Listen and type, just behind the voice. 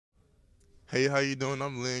Hey, how you doing?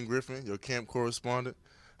 I'm Lynn, Griffin, your camp correspondent.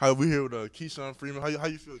 How we here with KeShun Freeman. How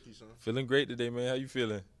you feel, KeShun? Feeling great today, man. How you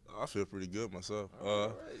feeling? I feel pretty good myself. All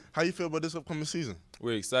right. How you feel about this upcoming season?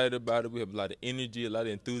 We're excited about it. We have a lot of energy, a lot of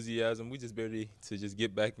enthusiasm. We just ready to just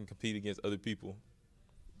get back and compete against other people.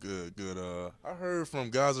 Good, good. I heard from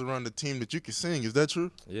guys around the team that you can sing. Is that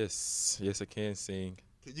true? Yes, I can sing.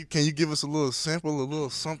 Can you give us a little sample, a little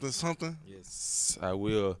something? Yes, I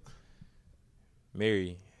will.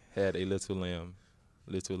 Mary had a little lamb,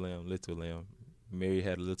 little lamb, little lamb. Mary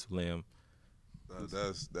had a little lamb.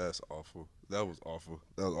 That's awful. That was awful.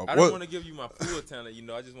 I don't want to give you my full talent,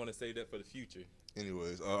 I just want to say that for the future.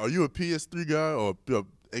 Anyways, are you a PS3 guy or a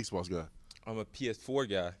Xbox guy? I'm a PS4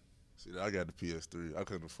 guy. See, I got the PS3. I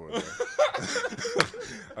couldn't afford that.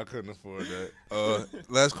 I couldn't afford that.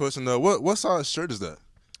 Last question though. What size shirt is that?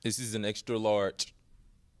 This is an extra large.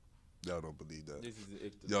 Y'all don't believe that. This is an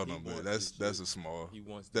extra. Y'all don't believe that's a small. He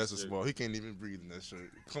wants. That's a small. He can't even breathe in that shirt.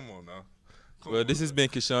 Come on now. Well, this has been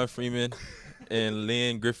KeShun Freeman and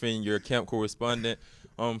Lynn Griffin, your camp correspondent.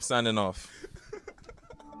 Signing off.